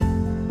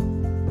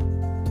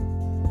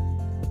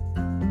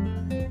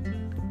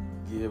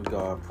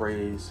God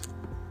praise.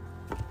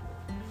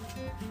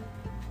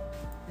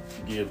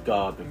 Give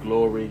God the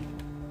glory.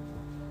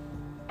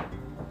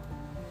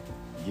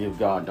 Give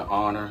God the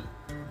honor.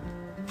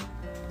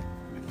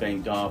 We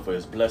thank God for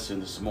his blessing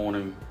this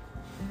morning.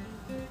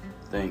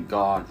 Thank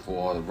God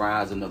for the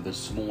rising of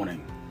this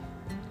morning.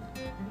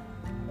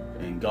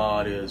 And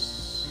God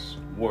is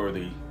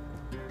worthy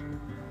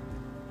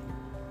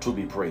to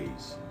be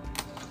praised.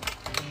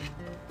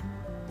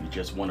 We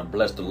just want to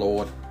bless the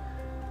Lord.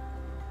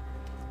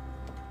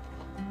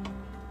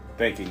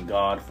 Thanking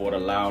God for the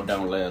loud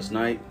down last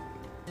night.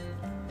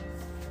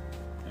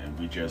 And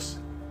we just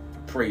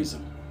praise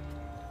him.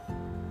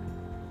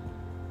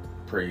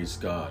 Praise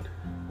God.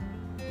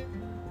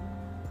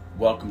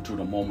 Welcome to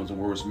the Moments of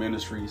Words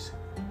Ministries.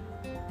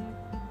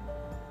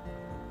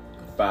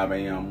 5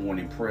 a.m.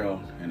 morning prayer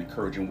and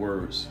encouraging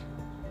words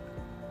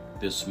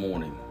this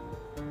morning.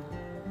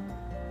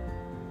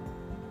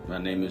 My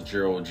name is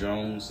Gerald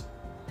Jones,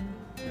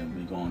 and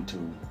we're going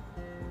to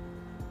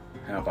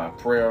have our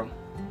prayer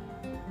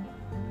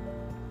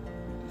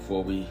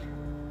before we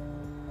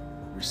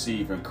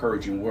receive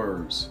encouraging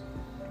words.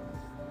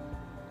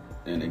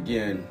 And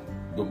again,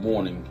 good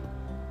morning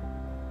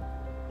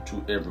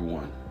to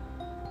everyone.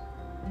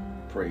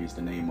 Praise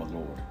the name of the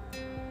Lord.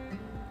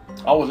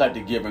 I always like to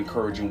give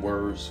encouraging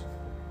words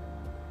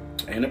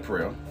and a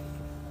prayer.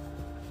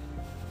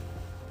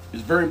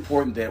 It's very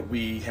important that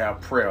we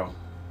have prayer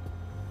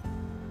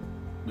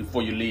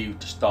before you leave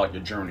to start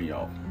your journey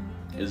off.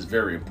 It's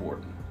very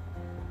important.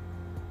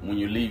 When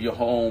you leave your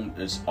home,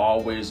 it's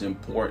always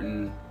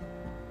important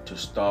to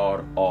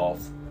start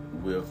off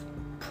with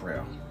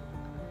prayer.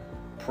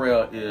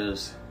 Prayer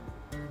is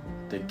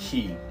the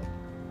key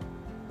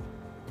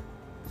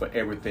for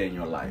everything in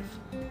your life.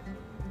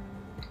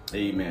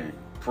 Amen.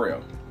 Prayer.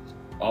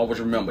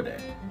 Always remember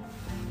that.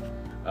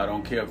 I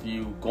don't care if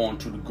you going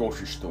to the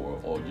grocery store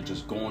or you're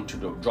just going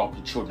to drop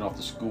your children off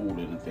to school or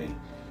anything.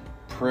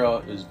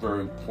 Prayer is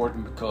very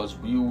important because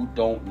you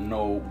don't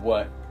know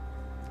what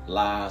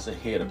lies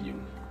ahead of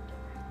you.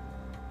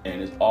 And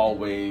it's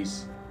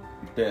always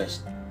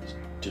best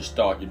to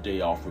start your day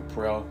off with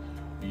prayer.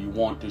 You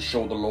want to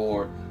show the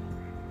Lord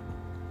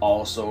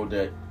also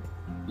that,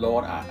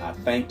 Lord, I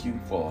thank you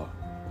for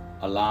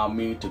allowing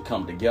me to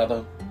come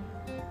together.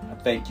 I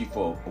thank you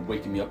for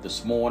waking me up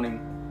this morning.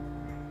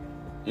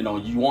 You know,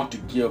 you want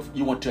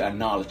to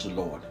acknowledge the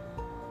Lord.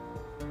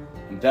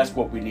 And that's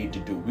what we need to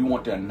do. We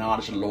want to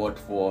acknowledge the Lord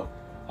for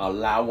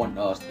allowing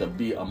us to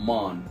be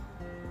among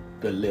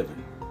the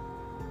living.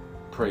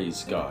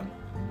 Praise God.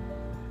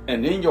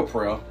 And in your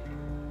prayer,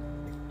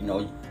 you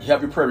know, you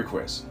have your prayer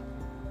requests.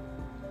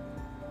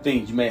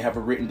 Things you may have it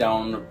written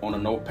down on a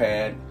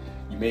notepad.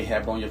 You may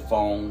have it on your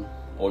phone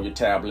or your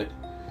tablet.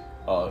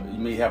 You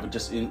may have it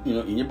just in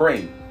your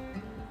brain.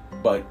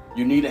 But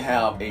you need to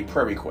have a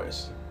prayer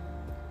request.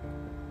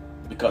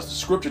 Because the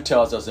scripture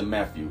tells us in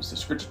Matthew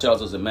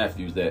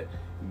that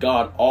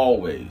God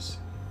always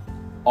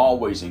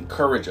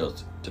encourages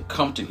us to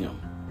come to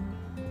him.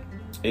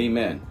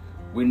 Amen.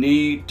 We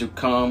need to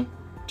come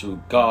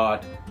to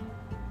God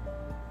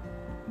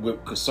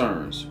with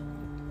concerns.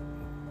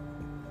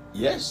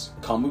 Yes,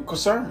 come with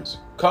concerns.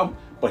 Come.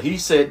 But he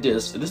said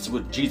this, and this is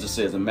what Jesus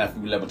says in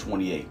Matthew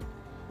 11:28.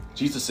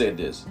 Jesus said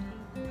this: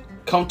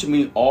 "Come to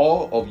me,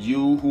 all of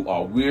you who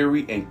are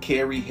weary and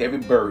carry heavy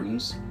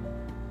burdens,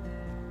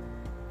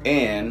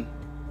 and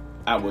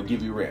I will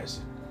give you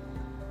rest."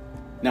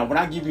 Now, when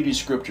I give you these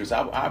scriptures,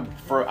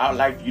 I'd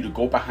like you to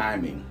go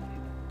behind me.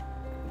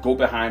 Go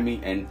behind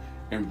me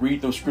and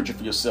read those scriptures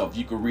for yourself.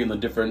 You can read in a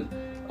different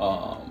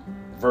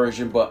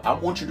version, but I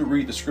want you to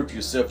read the scripture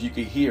yourself. You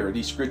can hear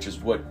these scriptures,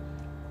 what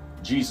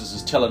Jesus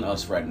is telling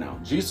us right now.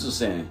 Jesus is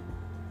saying,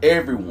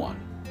 everyone,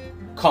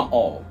 come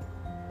all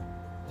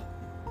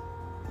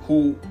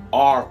who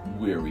are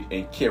weary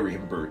and carry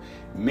heavy burdens.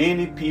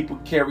 Many people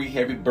carry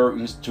heavy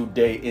burdens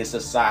today in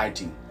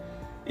society.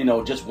 You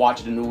know, just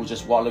watching the news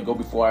just a while ago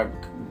before I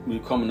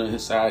come to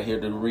his side here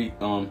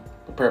to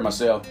prepare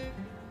myself.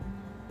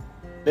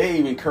 They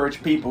even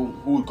encourage people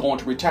who are going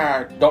to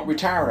retire, don't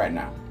retire right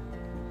now.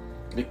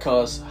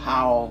 Because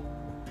how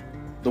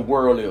the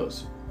world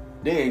is.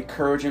 They're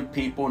encouraging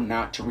people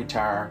not to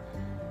retire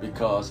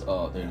because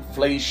of the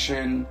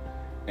inflation.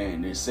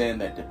 And they're saying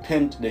that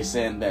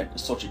the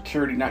Social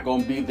Security not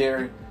going to be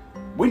there.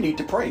 We need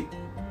to pray.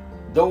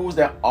 Those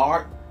that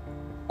are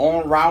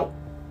en route,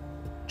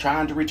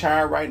 trying to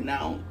retire right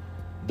now,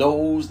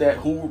 those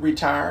who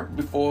retired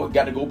before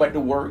got to go back to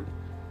work.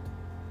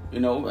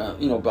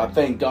 But I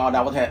thank God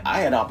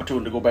I had the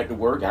opportunity to go back to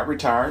work. I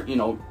retired,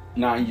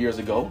 9 years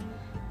ago,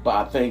 but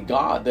I thank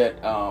God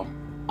that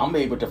I'm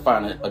able to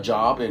find a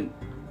job in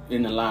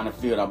the line of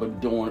field I've been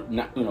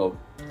doing,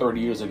 30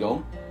 years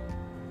ago.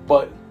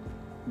 But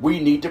we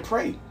need to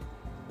pray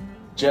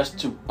just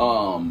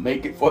to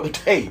make it for the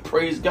day.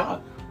 Praise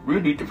God. We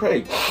need to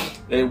pray.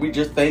 And we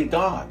just thank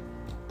God.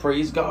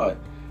 Praise God.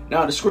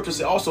 Now, the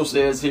scripture also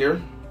says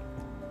here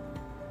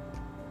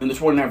in the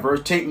 29th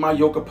verse, "Take my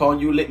yoke upon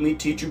you, let me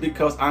teach you,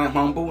 because I am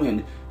humble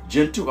and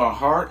gentle of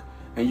heart,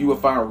 and you will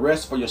find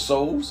rest for your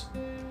souls.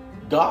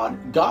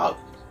 God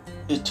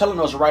is telling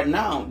us right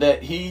now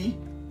that he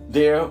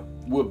there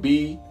will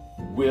be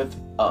with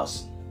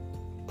us.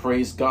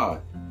 Praise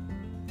God.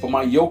 For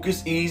my yoke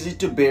is easy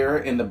to bear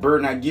and the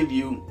burden I give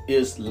you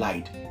is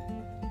light.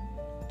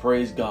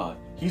 Praise God.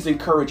 He's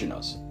encouraging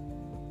us.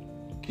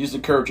 He's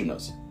encouraging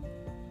us.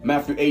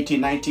 Matthew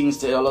 18:19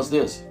 tells us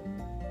this.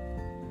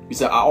 He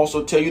said, I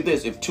also tell you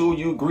this, if two of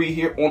you agree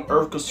here on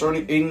earth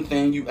concerning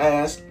anything you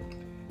ask,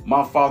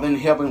 my Father in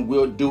heaven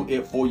will do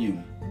it for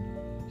you.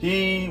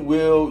 He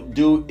will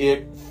do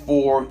it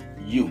for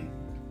you.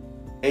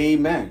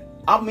 Amen.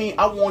 I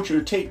want you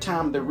to take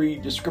time to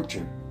read the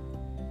scripture.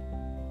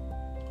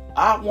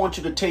 I want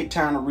you to take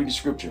time to read the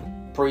scripture.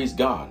 Praise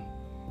God.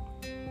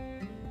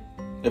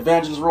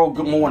 Evangelist Rowe,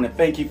 good morning.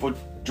 Thank you for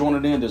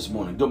joining in this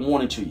morning. Good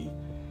morning to you.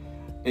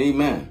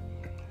 Amen.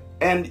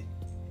 And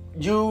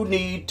you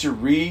need to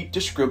read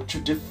the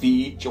scripture to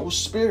feed your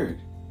spirit.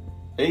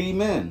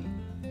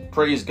 Amen.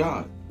 Praise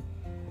God.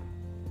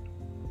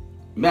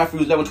 Matthew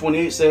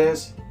 11:28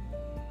 says,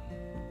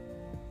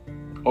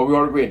 oh, we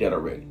already read that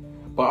already.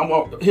 But I'm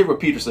going to hear what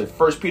Peter said.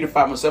 1 Peter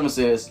 5:7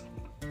 says,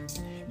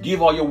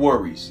 give all your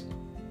worries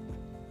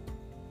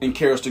and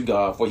cares to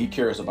God, for he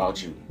cares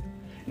about you.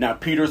 Now,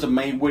 Peter's the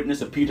main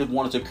witness, and Peter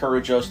wanted to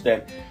encourage us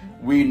that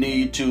we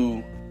need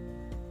to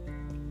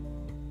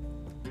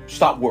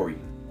stop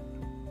worrying.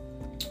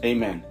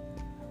 Amen.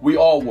 We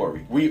all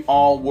worry. We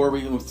all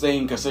worry with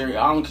things concerning.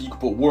 I don't care. You can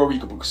put worry, you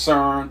can put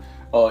concern.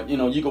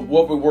 You can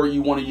whatever word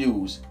you want to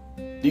use.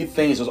 These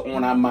things are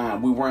on our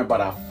mind. We worry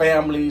about our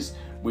families.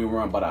 We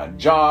worry about our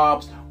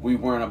jobs. We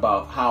worry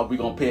about how we're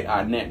gonna pay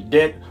our net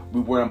debt.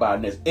 We worry about our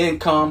net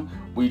income.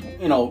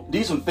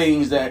 These are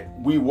things that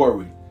we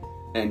worry.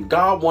 And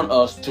God wants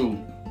us to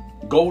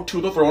go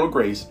to the throne of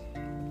grace.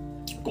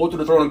 Go to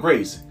the throne of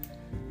grace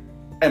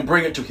and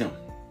bring it to him.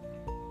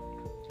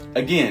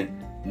 Again,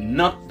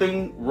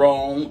 nothing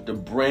wrong to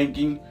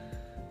bringing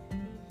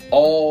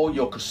all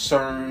your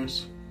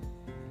concerns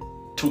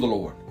to the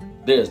Lord.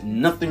 There's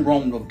nothing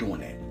wrong with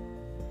doing that.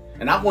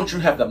 And I want you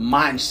to have the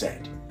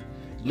mindset.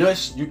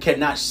 Yes, you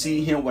cannot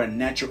see him with a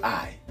natural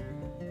eye.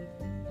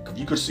 If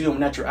you could see him with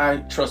a natural eye,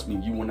 trust me,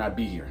 you will not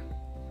be here.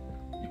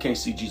 You can't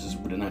see Jesus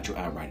with a natural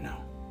eye right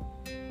now.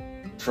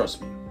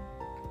 Trust me.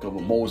 Because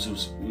when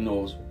Moses,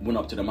 went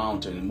up to the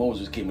mountain and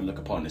Moses came and looked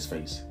upon his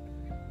face.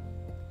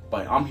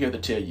 But I'm here to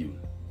tell you,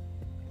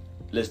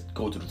 let's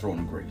go to the throne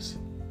of grace.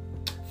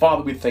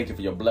 Father, we thank you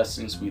for your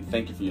blessings. We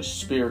thank you for your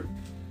spirit.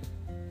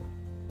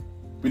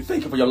 We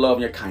thank you for your love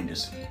and your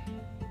kindness.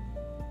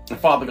 And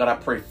Father God, I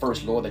pray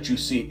first, Lord, that you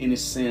see any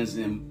sins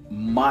in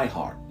my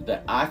heart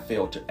that I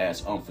failed to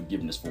ask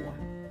unforgiveness for.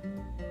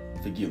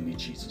 Forgive me,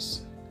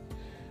 Jesus.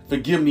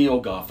 Forgive me,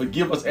 oh God.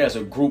 Forgive us as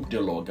a group,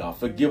 dear Lord God.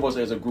 Forgive us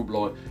as a group,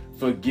 Lord.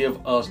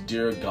 Forgive us,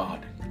 dear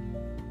God.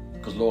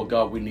 Because, Lord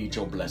God, we need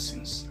your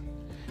blessings.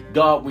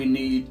 God, we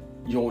need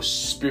your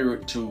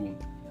spirit to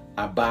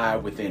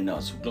abide within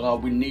us.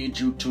 God, we need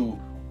you to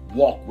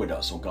walk with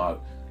us, oh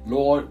God.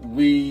 Lord,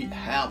 we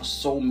have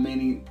so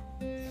many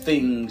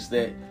things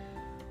that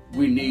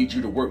we need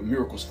you to work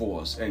miracles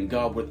for us. And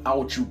God,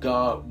 without you,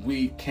 God,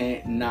 we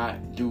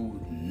cannot do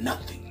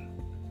nothing.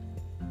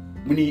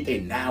 We need a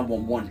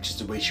 911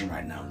 situation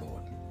right now,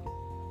 Lord.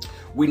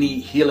 We need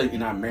healing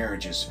in our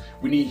marriages.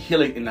 We need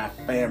healing in our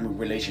family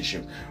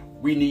relationship.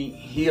 We need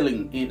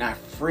healing in our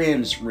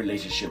friends'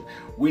 relationship.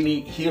 We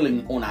need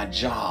healing on our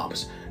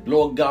jobs.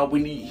 Lord God,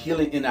 we need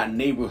healing in our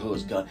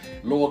neighborhoods, God.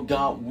 Lord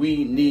God,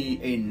 we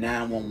need a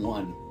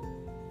 911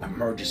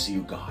 emergency,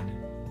 God.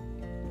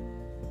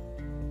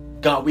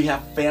 God, we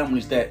have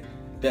families that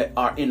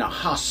are in the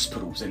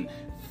hospitals and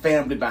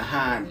family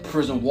behind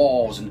prison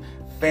walls and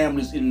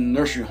families in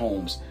nursing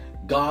homes.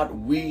 God,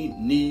 we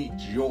need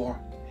your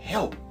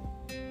help.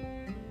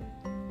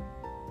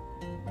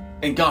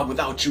 And God,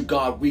 without you,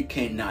 God, we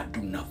cannot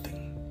do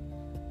nothing.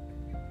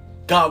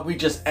 God, we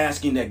just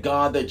asking that,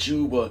 God, that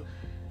you will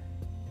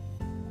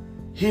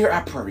hear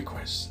our prayer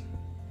requests.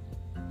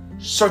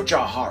 Search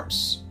our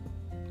hearts.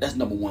 That's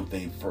number one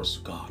thing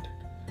first, God.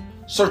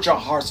 Search our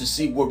hearts to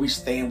see where we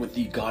stand with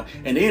thee, God.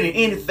 And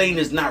anything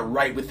that's not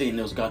right within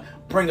us, God,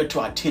 bring it to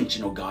our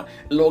attention, oh God.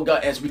 Lord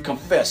God, as we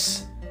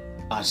confess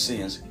our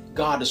sins.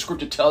 God, the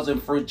scripture tells in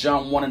 1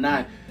 John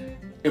 1:9,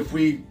 if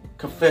we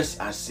confess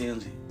our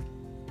sins,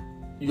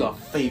 you are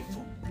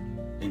faithful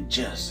and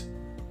just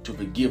to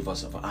forgive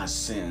us of our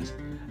sins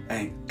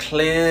and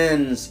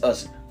cleanse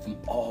us from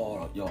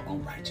all your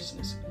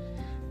unrighteousness.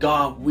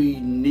 God, we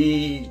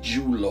need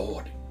you,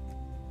 Lord.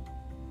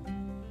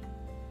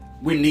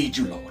 We need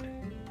you, Lord.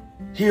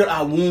 Heal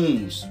our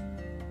wounds.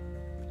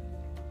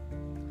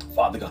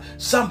 Father God,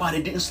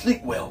 somebody didn't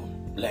sleep well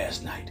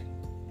last night.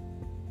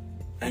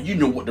 And you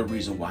know what the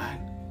reason why.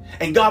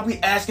 And God, we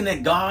asking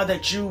that, God,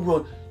 that you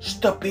will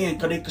step in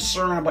because they're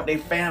concerned about their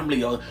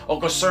family or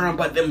concerned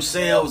about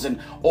themselves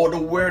or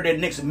where their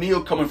next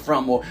meal coming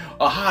from or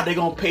how they're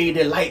going to pay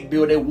their light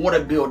bill, their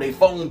water bill, their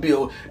phone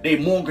bill, their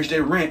mortgage,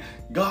 their rent.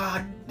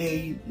 God,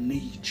 they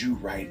need you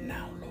right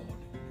now,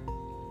 Lord.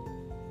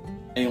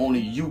 And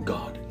only you,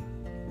 God,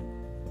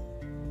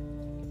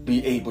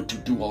 be able to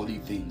do all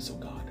these things, oh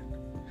God.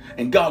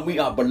 And God, we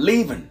are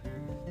believing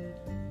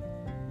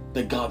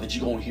that, God, that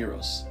you're going to hear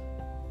us.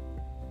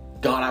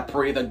 God, I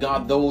pray that,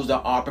 God, those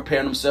that are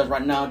preparing themselves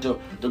right now to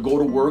go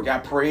to work, I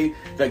pray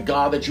that,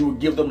 God, that you will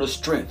give them the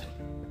strength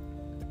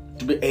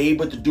to be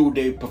able to do what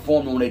they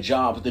perform on their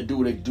jobs, to do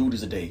what they do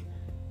this day.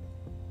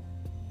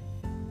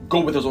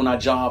 Go with us on our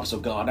jobs, oh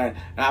God. And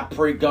I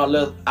pray, God,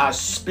 let our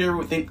spirit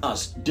within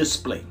us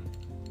display,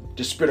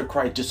 the Spirit of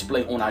Christ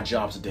display on our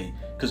jobs today.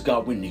 Because,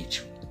 God, we need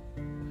you.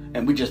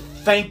 And we just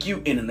thank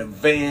you in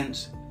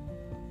advance,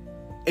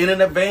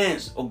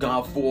 oh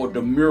God, for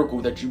the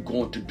miracle that you're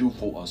going to do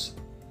for us.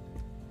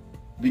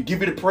 We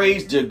give you the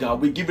praise, dear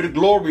God. We give you the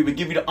glory. We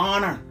give you the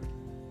honor.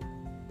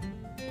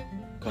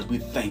 Because we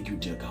thank you,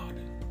 dear God.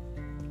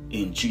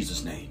 In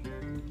Jesus' name.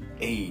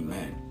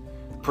 Amen.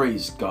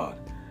 Praise God.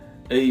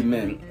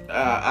 Amen.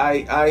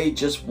 I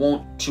just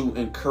want to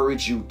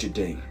encourage you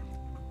today.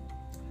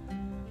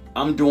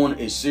 I'm doing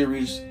a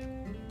series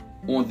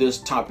on this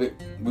topic.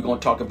 We're going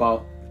to talk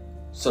about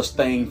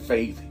sustained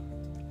faith.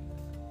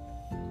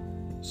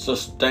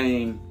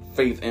 Sustained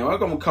faith. And we're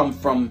going to come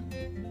from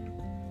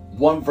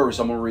one verse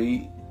I'm going to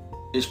read.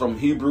 It's from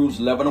Hebrews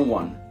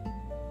 11:1.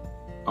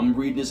 I'm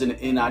reading this in the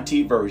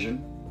NIT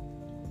version.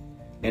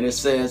 And it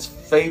says,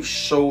 faith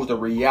shows the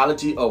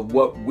reality of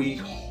what we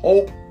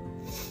hope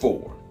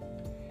for.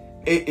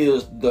 It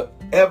is the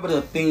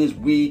evident things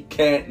we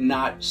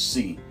cannot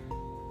see.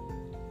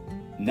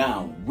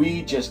 Now,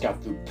 we just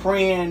got through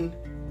praying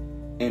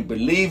and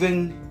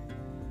believing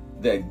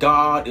that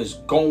God is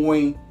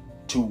going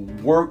to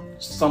work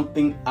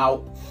something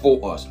out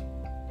for us.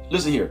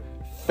 Listen here.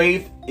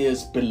 Faith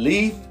is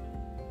belief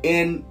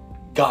in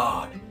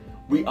God.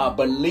 We are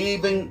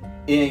believing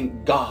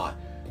in God.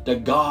 The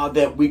God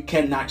that we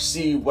cannot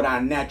see with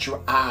our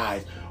natural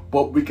eyes,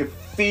 but we can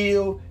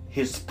feel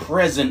his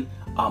presence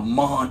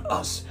among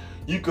us.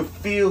 You can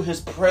feel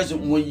his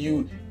presence when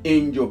you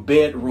in your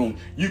bedroom.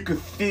 You can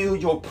feel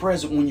your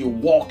presence when you're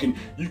walking.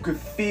 You can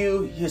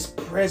feel his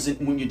presence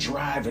when you're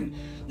driving.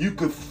 You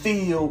can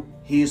feel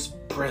his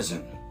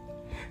presence.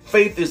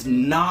 Faith is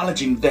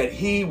acknowledging that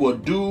he will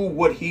do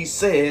what he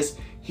says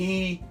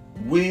he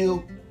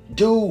will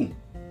do.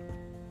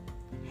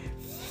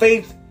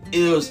 Faith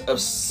is a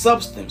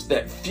substance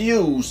that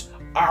fuels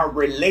our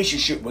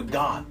relationship with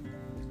God.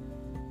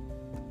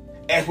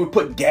 As we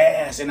put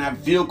gas in our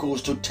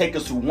vehicles to take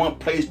us from one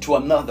place to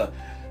another,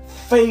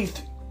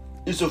 faith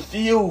is a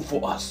fuel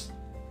for us.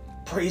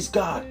 Praise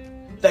God.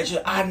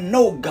 I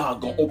know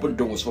God gonna open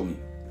doors for me.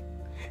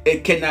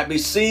 It cannot be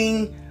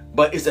seen,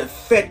 but its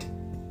effect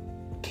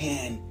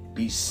can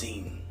be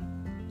seen.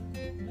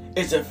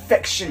 Its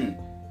affection,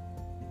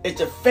 its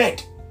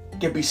effect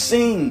can be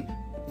seen.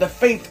 The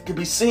faith can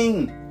be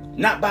seen,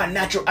 not by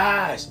natural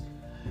eyes.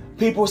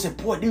 People say,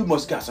 boy, you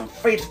must got some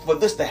faith for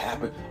this to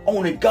happen.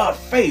 Only God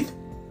faith.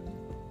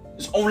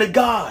 It's only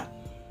God.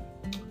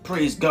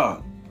 Praise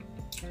God.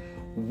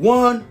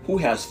 One who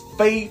has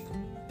faith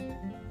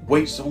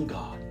waits on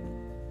God.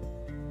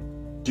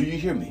 Do you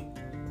hear me?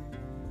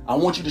 I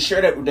want you to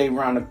share that today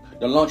around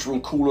the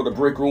lunchroom, cooler, the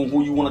break room,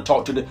 who you want to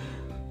talk to.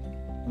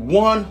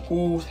 One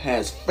who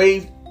has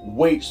faith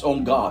waits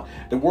on God.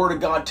 The word of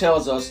God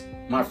tells us,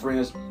 my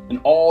friends, in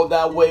all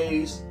thy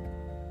ways,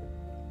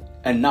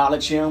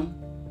 acknowledge him,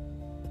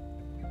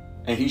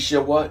 and he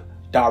shall what?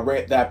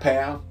 Direct thy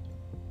path.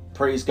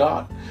 Praise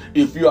God.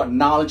 If you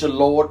acknowledge the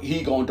Lord,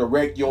 he gonna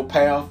direct your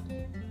path.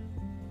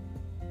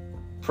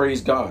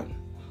 Praise God.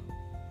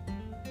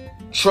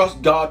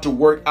 Trust God to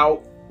work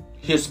out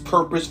his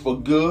purpose for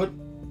good.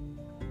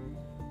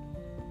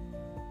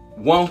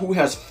 One who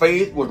has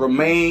faith will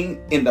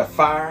remain in the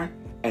fire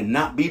and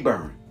not be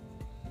burned.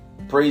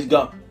 Praise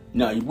God.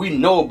 Now, we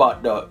know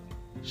about the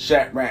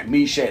Shadrach,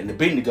 Meshach, and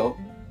Abednego.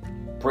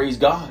 Praise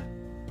God.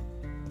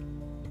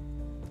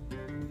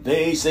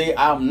 They say,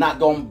 I'm not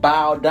going to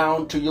bow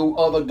down to your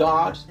other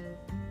gods.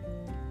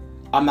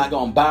 I'm not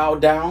going to bow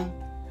down.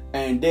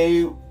 And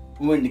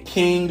when the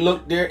king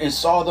looked there and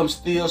saw them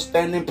still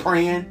standing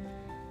praying,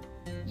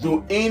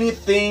 through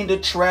anything, the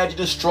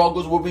tragedy, the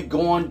struggles will be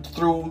going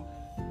through,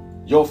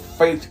 your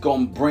faith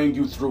going to bring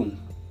you through.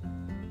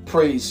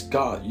 Praise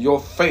God. Your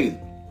faith.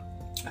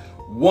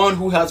 One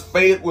who has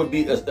faith will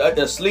be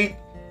asleep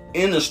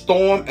in the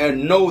storm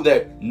and know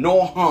that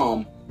no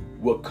harm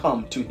will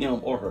come to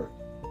him or her.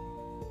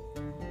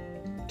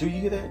 Do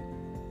you hear that?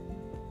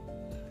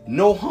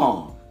 No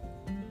harm,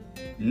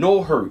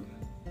 no hurt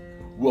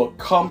will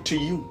come to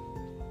you.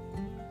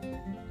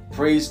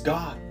 Praise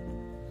God.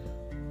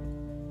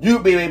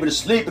 You'll be able to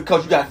sleep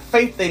because you got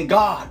faith in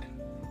God.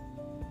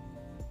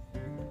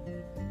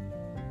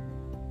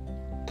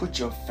 Put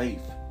your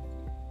faith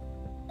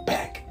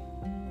back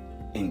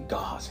in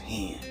God's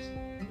hands.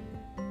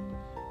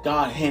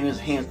 God hand his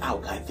hands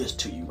out like this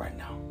to you right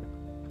now.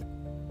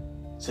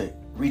 Say,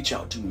 reach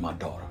out to me, my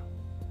daughter.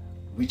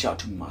 Reach out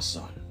to me, my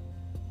son.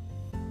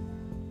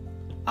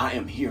 I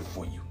am here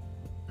for you.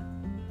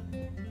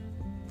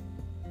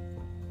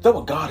 That's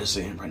what God is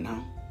saying right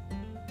now.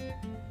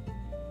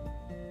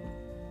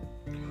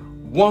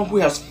 One who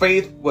has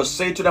faith will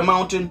say to the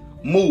mountain,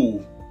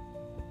 move,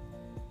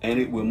 and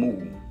it will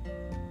move.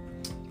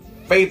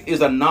 Faith is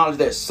a knowledge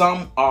that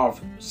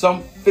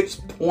some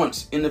fixed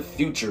points in the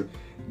future,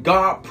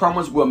 God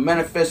promised will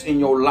manifest in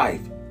your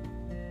life.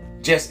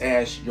 Just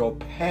as your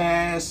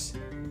past,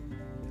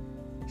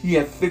 He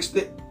had fixed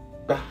it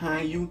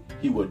behind you,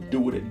 He will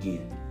do it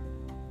again.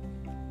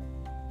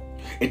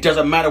 It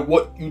doesn't matter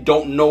what you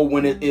don't know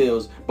when it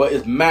is, but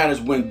it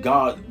matters when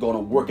God's going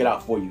to work it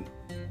out for you.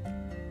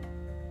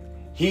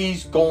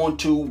 He's going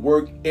to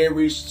work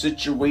every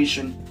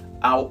situation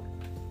out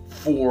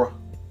for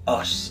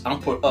us. I'm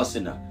putting us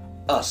in the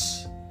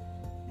us.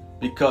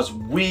 Because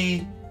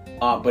we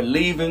are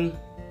believing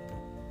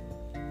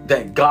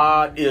that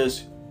God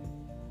is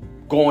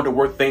going to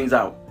work things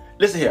out.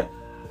 Listen here.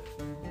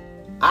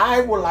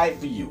 I would like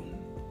for you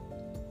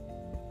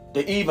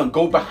to even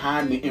go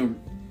behind me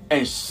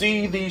and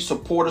see these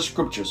supportive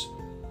scriptures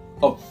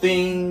of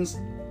things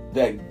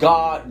that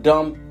God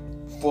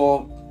done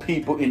for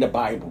people in the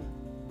Bible.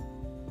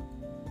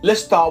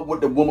 Let's start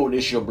with the woman with the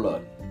issue of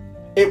blood.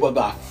 It was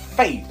by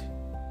faith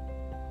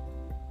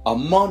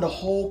among the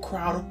whole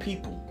crowd of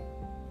people.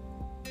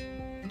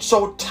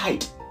 So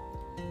tight,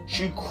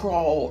 she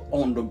crawled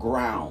on the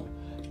ground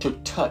to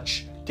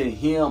touch the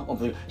hem of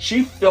the.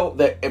 She felt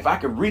that if I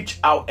could reach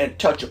out and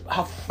touch it,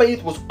 her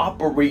faith was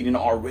operating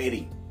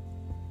already.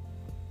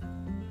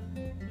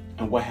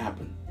 And what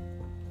happened?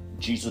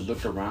 Jesus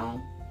looked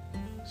around,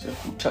 said,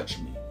 who touched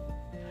me?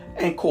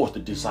 And of course the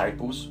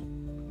disciples,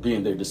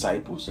 being their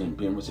disciples and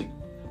being like,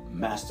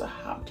 Master,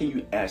 how can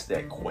you ask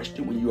that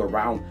question when you're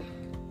around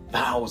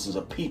thousands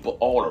of people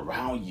all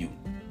around you?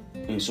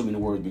 In so many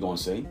words we're going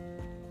to say.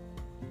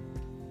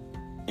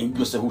 And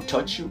you say, who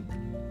touched you?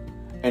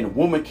 And the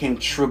woman came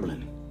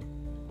trembling.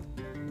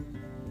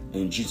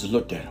 And Jesus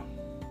looked at him.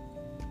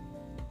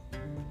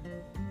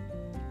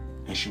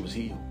 And she was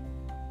healed.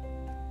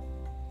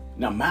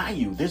 Now, mind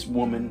you, this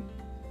woman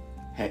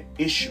had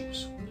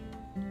issues.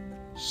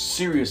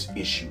 Serious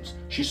issues.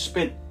 She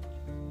spent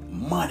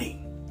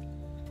money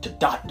to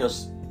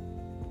doctors.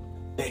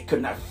 They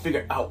could not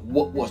figure out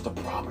what was the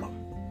problem.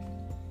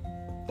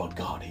 But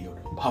God healed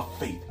her. Her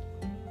faith.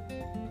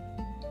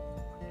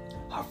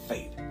 Her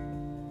faith.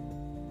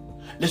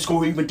 Let's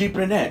go even deeper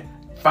than that.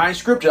 Find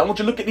scripture. I want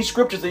you to look at these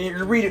scriptures and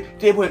you read it.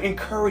 They will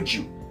encourage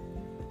you.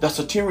 The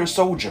centurion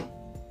soldier.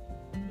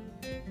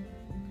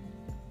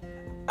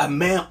 A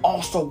man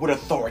also with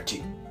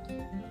authority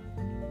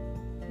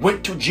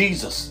went to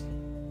Jesus.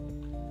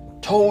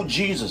 Told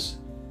Jesus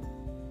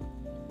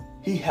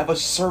he have a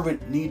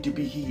servant need to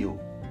be healed.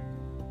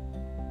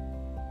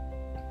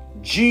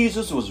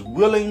 Jesus was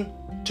willing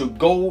to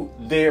go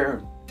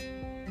there.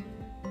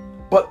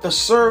 But the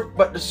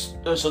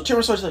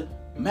centurion soldier said,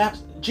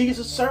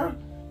 Jesus, sir,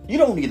 you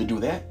don't need to do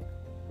that.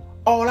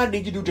 All I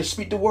need you to do is just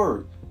speak the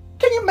word.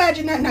 Can you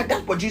imagine that? Now,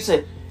 that's what Jesus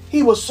said.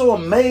 He was so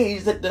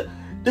amazed that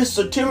this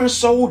centurion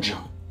soldier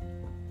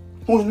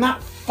who was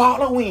not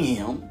following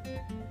him,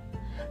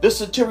 this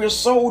centurion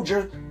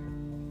soldier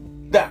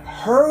that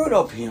heard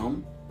of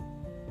him,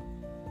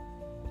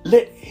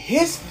 let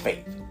his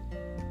faith.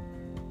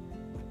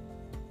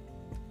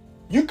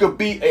 You could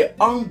be an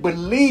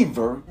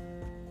unbeliever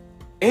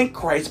in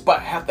Christ,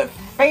 but have the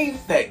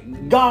faith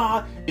that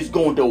God is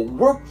going to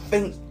work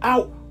things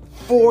out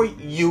for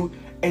you,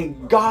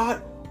 and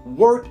God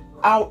worked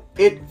out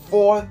it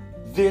for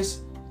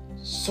this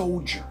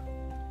soldier.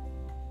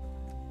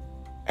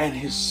 And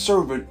his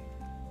servant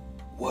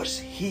was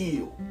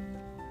healed.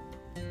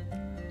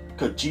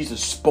 Because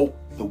Jesus spoke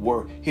the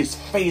word. His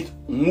faith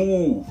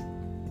moved.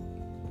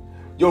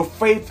 Your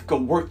faith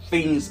can work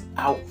things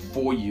out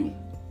for you.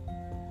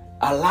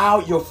 Allow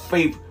your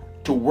faith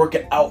to work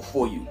it out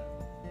for you.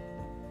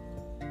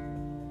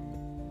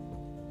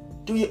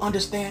 Do you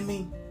understand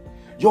me?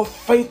 Your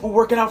faith will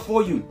work it out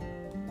for you.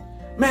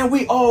 Man,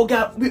 we all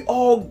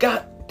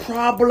got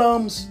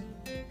problems.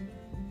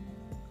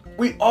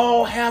 We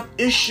all have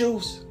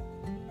issues.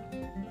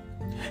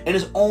 And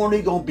it's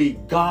only going to be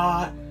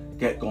God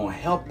that's going to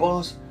help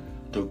us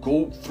to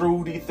go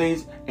through these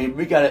things. And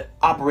we got to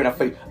operate our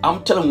faith.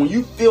 I'm telling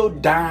you,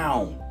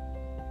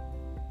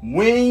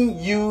 when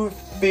you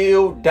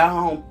feel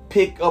down,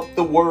 pick up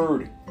the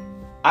word.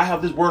 I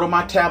have this word on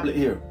my tablet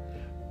here.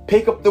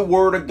 Pick up the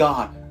word of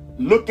God.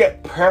 Look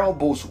at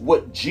parables,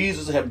 what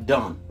Jesus have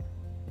done.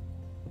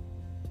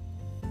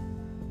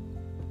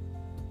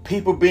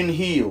 People being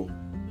healed.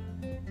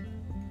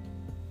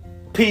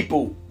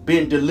 People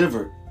being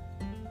delivered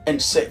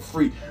and set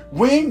free.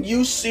 When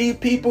you see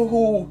people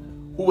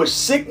who are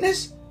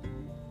sickness,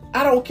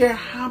 I don't care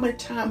how many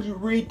times you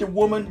read the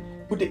woman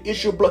with the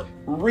issue of blood.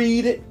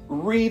 Read it,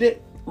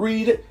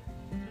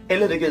 and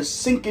let it get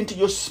sink into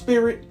your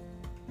spirit.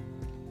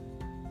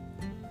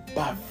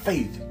 By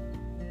faith,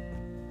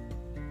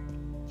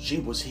 she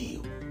was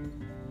healed.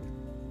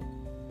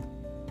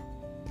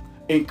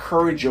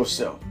 Encourage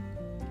yourself.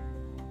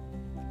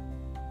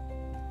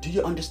 Do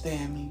you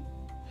understand me?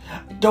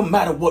 Don't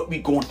matter what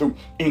we're going through.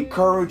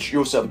 Encourage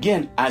yourself.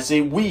 Again, I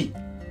say we.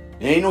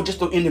 It ain't no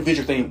just an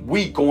individual thing.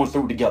 We going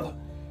through together.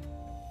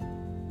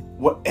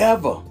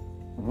 whatever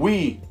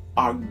we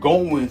are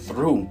going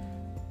through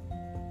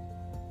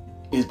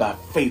is by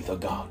faith of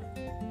God.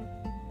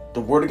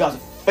 The word of God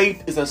says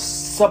faith is a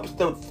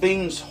substance of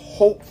things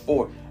hoped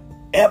for,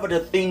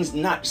 evident things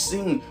not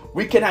seen.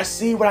 We cannot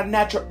see with our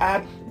natural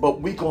eye,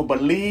 but we can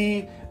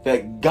believe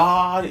that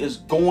God is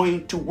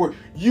going to work.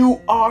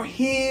 You are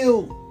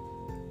healed.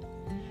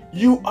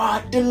 You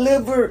are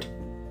delivered.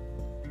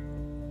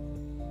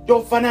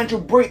 Your financial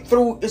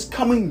breakthrough is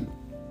coming.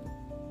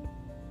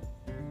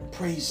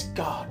 Praise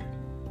God.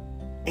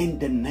 In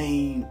the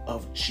name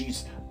of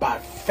Jesus. By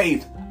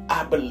faith,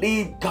 I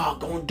believe God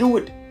gonna do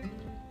it.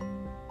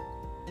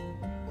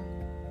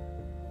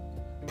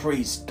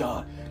 Praise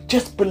God.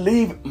 Just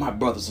believe, my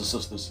brothers and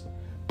sisters.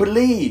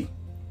 Believe.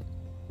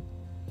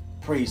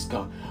 Praise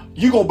God.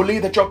 You're going to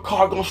believe that your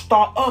car going to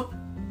start up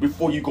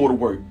before you go to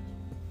work.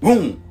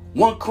 Boom.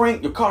 One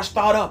crank, your car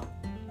start up.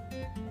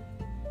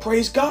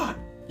 Praise God.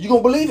 You're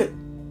going to believe it.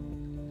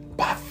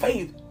 By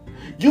faith.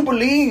 You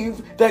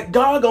believe that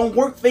God going to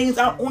work things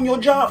out on your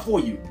job for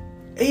you.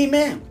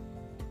 Amen.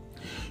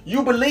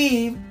 You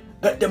believe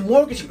that the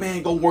mortgage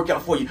man going to work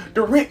out for you.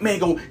 The rent man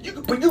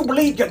but you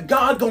believe that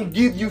God going to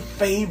give you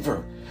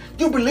favor.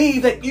 You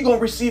believe that you're going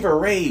to receive a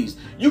raise.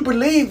 You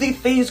believe these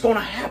things going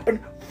to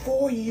happen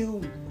for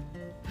you.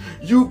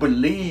 You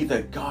believe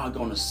that God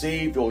going to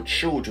save your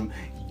children.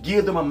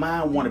 Give them a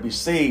mind want to be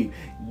saved.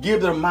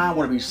 Give them a mind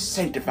want to be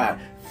sanctified.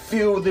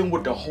 Fill them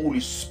with the Holy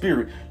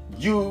Spirit.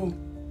 You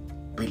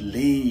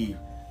believe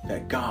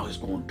that God is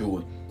going to do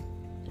it.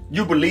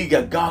 You believe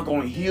that God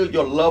going to heal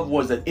your loved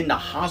ones that in the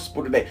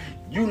hospital, that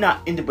you're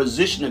not in the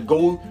position to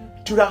go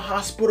to the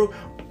hospital,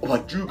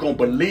 but you're going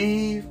to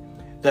believe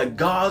that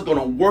God's going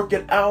to work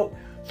it out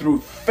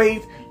through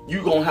faith.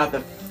 You're going to have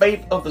the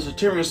faith of the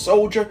centurion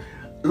soldier.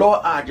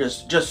 Lord, I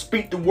just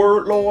speak the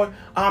word, Lord.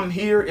 I'm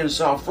here in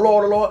South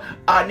Florida, Lord.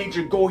 I need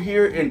you to go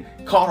here in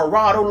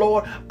Colorado,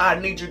 Lord. I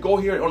need you to go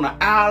here on the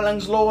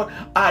islands, Lord.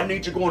 I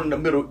need you to go in the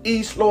Middle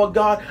East, Lord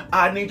God.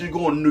 I need you to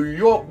go in New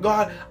York,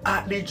 God.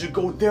 I need you to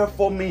go there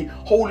for me.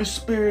 Holy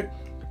Spirit,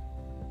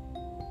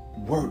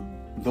 work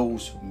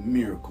those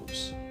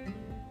miracles.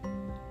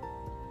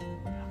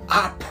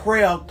 Our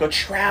prayer could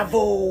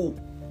travel.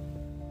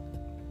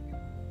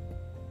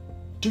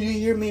 Do you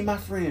hear me, my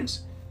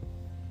friends?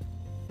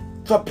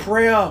 The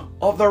prayer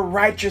of the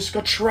righteous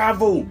could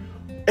travel.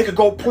 It could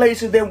go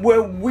places that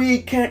where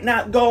we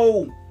cannot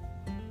go.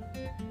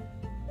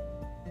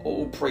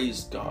 Oh,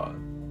 praise God.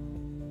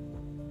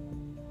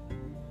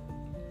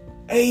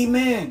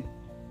 Amen.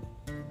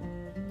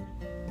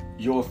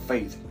 Your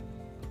faith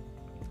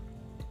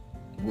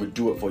will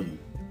do it for you.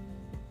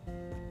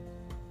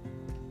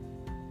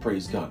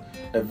 Praise God.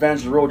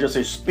 Evangelist Rowe just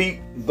says,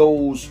 speak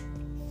those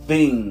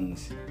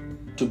things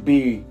to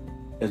be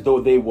as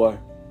though they were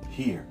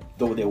here,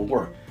 though they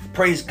were.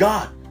 Praise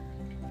God.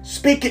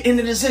 Speak it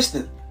into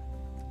existence.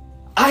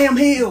 I am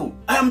healed.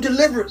 I am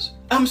delivered.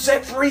 I'm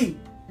set free.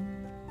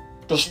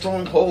 The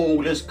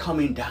stronghold is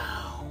coming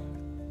down.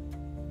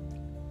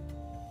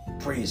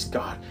 Praise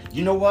God.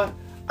 You know what?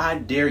 I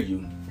dare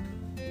you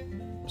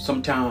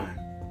sometime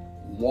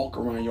walk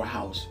around your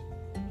house.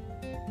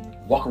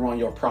 Walk around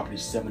your property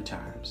 7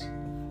 times.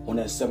 On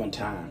that 7th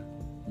time,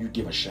 you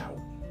give a shout.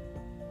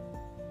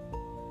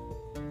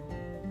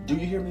 Do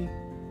you hear me?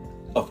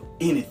 Of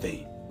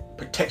anything.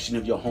 Protection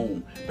of your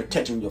home.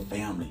 Protection of your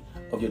family.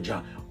 Of your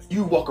job.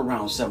 You walk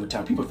around 7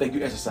 times. People think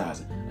you're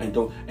exercising. And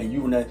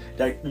you in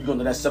that you go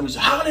to that 7 and say,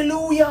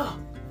 hallelujah.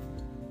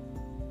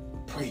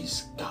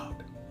 Praise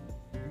God.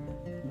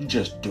 You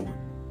just do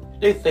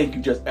it. They think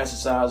you just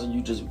exercising.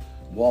 You just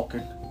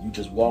walking. You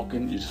just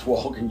walking. You just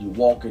walking. You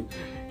walking.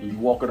 And you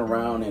walking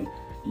around, and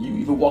you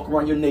even walk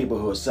around your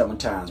neighborhood 7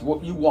 times.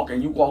 You walk,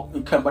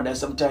 you come by that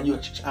 7 times,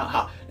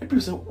 and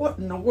people say, what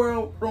in the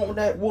world wrong with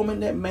that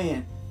woman, that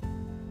man?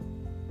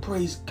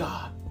 Praise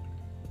God.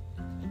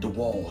 The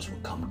walls will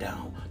come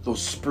down.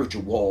 Those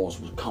spiritual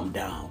walls will come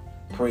down.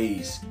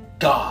 Praise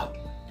God.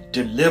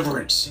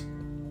 Deliverance.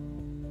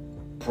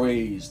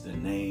 Praise the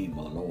name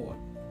of the Lord.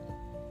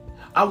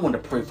 I want to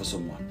pray for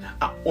someone.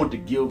 I want to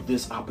give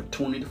this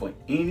opportunity for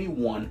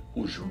anyone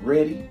who's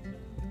ready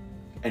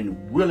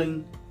and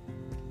willing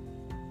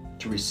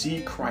to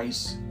receive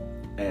Christ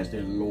as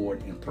their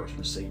Lord and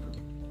personal Savior.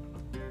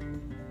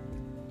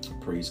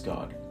 Praise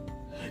God.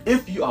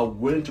 If you are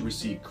willing to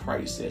receive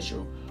Christ as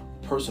your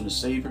personal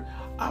Savior,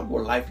 I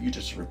would like for you to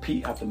just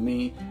repeat after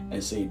me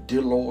and say,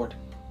 dear Lord,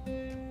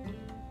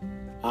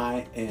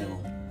 I am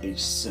a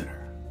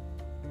sinner.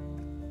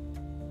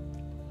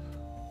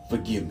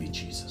 Forgive me,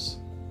 Jesus.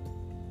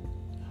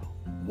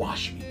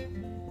 Wash me.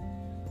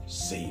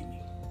 Save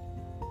me.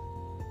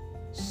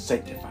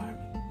 Sanctify me.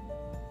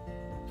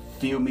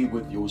 Fill me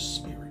with your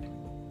Spirit.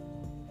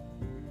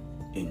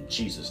 In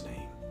Jesus'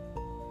 name.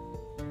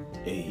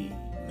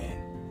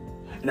 Amen.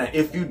 Now,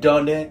 if you've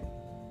done that,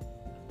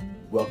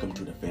 welcome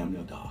to the family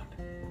of God.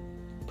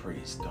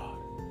 Praise God.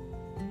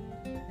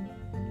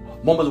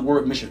 Moments of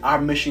Word mission.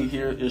 Our mission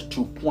here is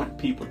to point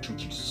people to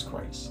Jesus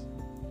Christ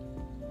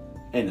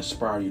and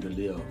inspire you to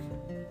live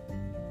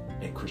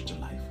a Christian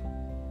life.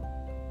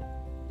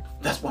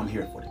 That's what I'm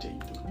here for, to tell you.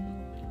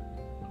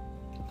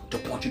 To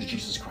point you to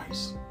Jesus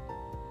Christ.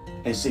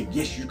 And say,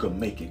 yes, you can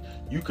make it.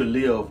 You can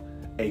live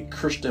a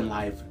Christian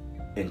life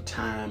in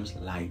times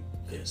like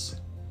this.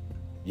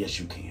 Yes,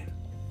 you can.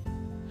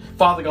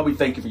 Father God, we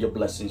thank you for your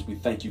blessings. We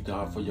thank you,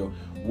 God, for your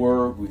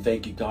word. We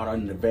thank you, God,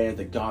 in advance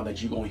that, God,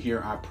 that you're going to hear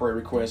our prayer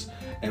requests.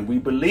 And we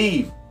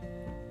believe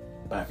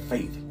by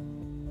faith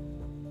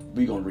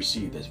we're going to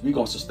receive this. We're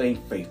going to sustain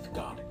faith,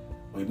 God.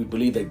 We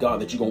believe that, God,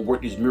 that you're going to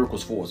work these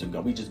miracles for us. And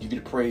God, we just give you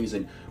the praise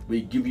and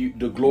we give you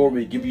the glory.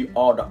 We give you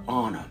all the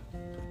honor.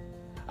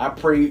 I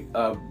pray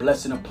a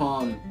blessing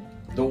upon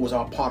those who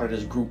are part of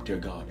this group, dear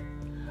God.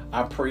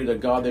 I pray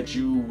that, God, that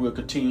you will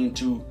continue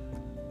to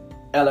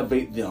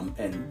elevate them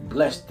and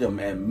bless them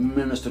and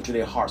minister to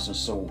their hearts and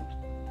souls.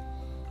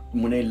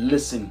 When they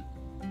listen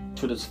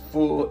to this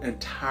full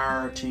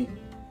entirety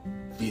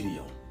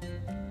video,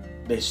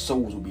 their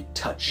souls will be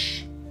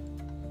touched.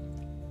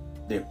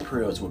 Their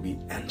prayers will be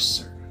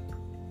answered.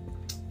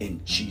 In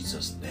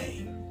Jesus'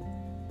 name.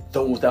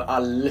 Those that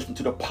are listening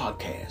to the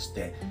podcast,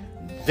 that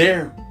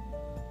their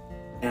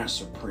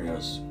answered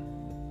prayers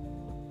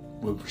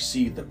will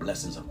receive the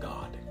blessings of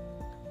God.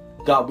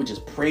 God, we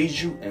just praise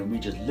you and we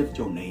just lift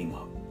your name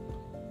up.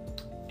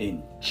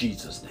 In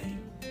Jesus' name.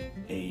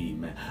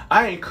 Amen.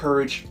 I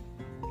encourage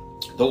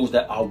those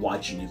that are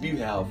watching, if you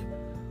have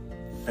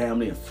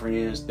family and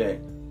friends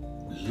that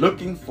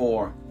looking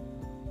for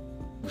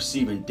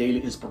receiving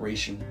daily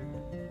inspiration,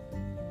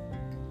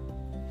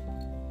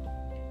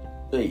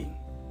 hey,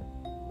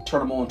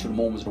 turn them on to the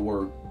Moments of the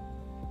Word.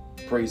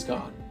 Praise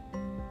God.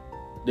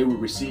 They will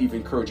receive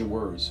encouraging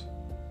words.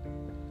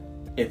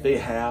 If they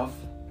have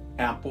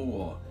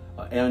Apple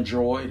or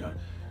Android,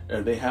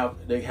 or they have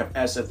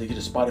access to get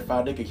to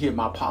Spotify, they can hear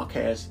my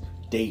podcast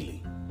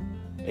daily.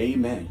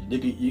 Amen. They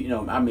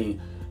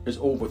can, there's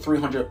over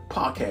 300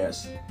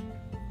 podcast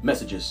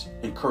messages,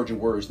 encouraging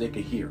words they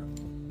can hear.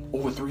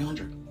 Over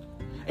 300.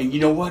 And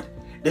you know what?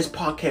 This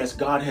podcast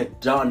God had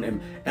done,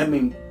 and I'm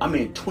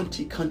in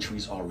 20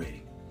 countries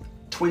already.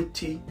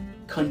 20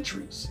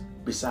 countries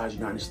besides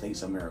United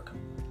States of America.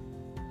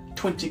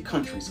 20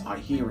 countries are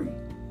hearing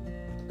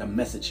the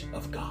message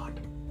of God.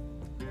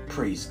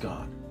 Praise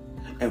God.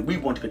 And we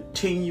want to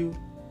continue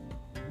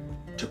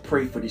to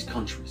pray for these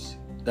countries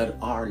that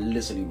are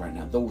listening right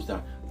now. Those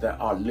that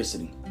are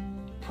listening.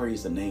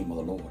 Praise the name of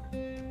the Lord.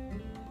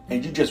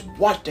 And you just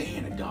watch the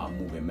hand of God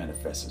move and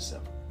manifest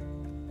itself.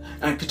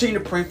 And continue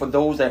to pray for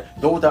those that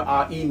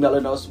are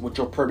emailing us with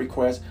your prayer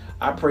requests.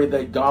 I pray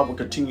that God will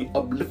continue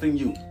uplifting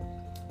you.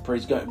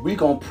 Praise God. We're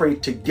going to pray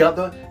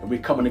together and we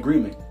come in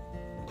agreement.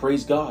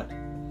 Praise God.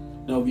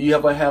 If you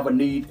ever have a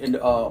need in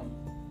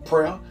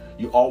prayer,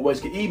 you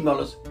always can email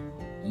us.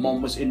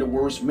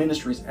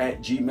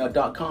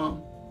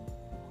 momentsinthewordsministries@gmail.com.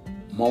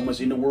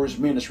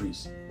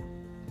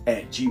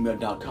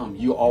 momentsinthewordsministries@gmail.com.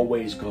 You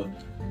always can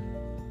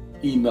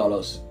email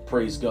us.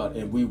 Praise God.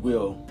 And we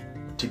will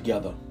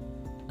together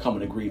come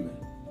in agreement.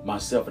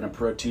 Myself and the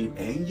prayer team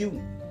and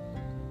you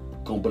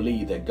gonna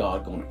believe that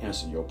God gonna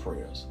answer your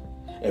prayers.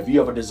 If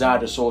you ever desire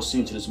to sow a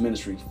seed to this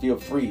ministry, feel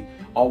free.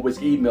 Always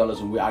email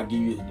us and I'll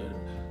give you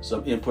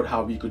some input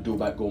how you could go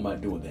about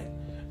doing that.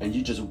 And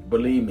you just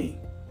believe me,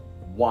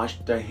 watch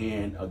the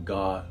hand of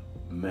God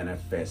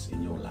manifest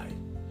in your life.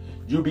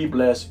 You be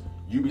blessed,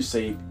 you be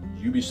safe,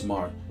 you be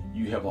smart,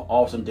 you have an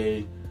awesome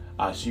day.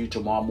 I'll see you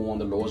tomorrow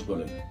morning, the Lord's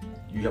willing.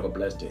 You have a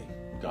blessed day.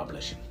 God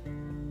bless you.